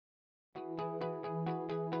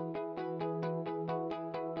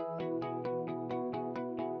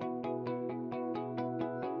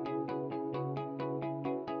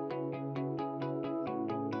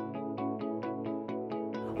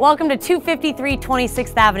Welcome to 253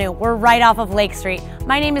 26th Avenue. We're right off of Lake Street.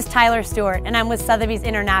 My name is Tyler Stewart and I'm with Sotheby's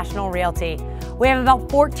International Realty. We have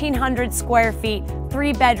about 1,400 square feet,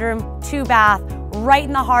 3-bedroom, 2-bath, right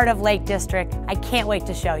in the heart of Lake District. I can't wait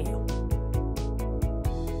to show you.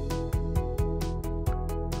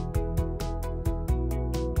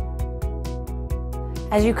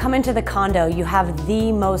 As you come into the condo, you have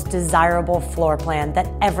the most desirable floor plan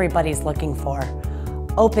that everybody's looking for.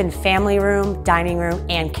 Open family room, dining room,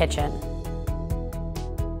 and kitchen.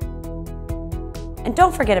 And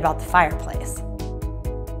don't forget about the fireplace.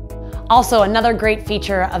 Also, another great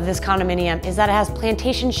feature of this condominium is that it has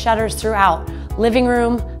plantation shutters throughout. Living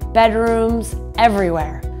room, bedrooms,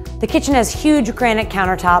 everywhere. The kitchen has huge granite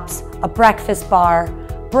countertops, a breakfast bar,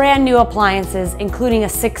 brand new appliances, including a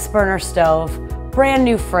 6-burner stove, brand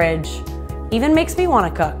new fridge, even makes me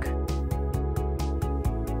want to cook.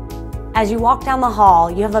 As you walk down the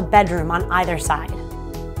hall, you have a bedroom on either side.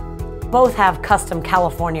 Both have custom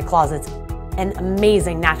California closets and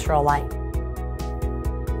amazing natural light.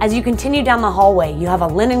 As you continue down the hallway, you have a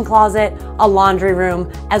linen closet, a laundry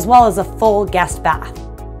room, as well as a full guest bath.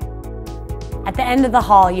 At the end of the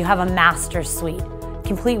hall, you have a master suite,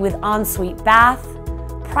 complete with ensuite bath,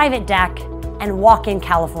 private deck, and walk-in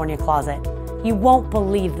California closet. You won't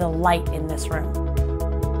believe the light in this room.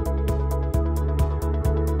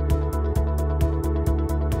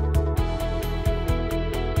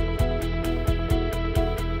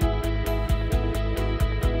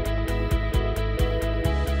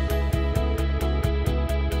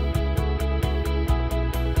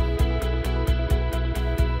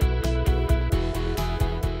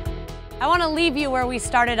 I want to leave you where we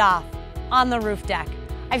started off, on the roof deck.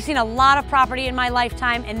 I've seen a lot of property in my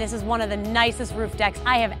lifetime, and this is one of the nicest roof decks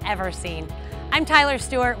I have ever seen. I'm Tyler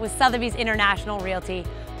Stewart with Sotheby's International Realty.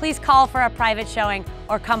 Please call for a private showing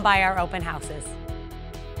or come by our open houses.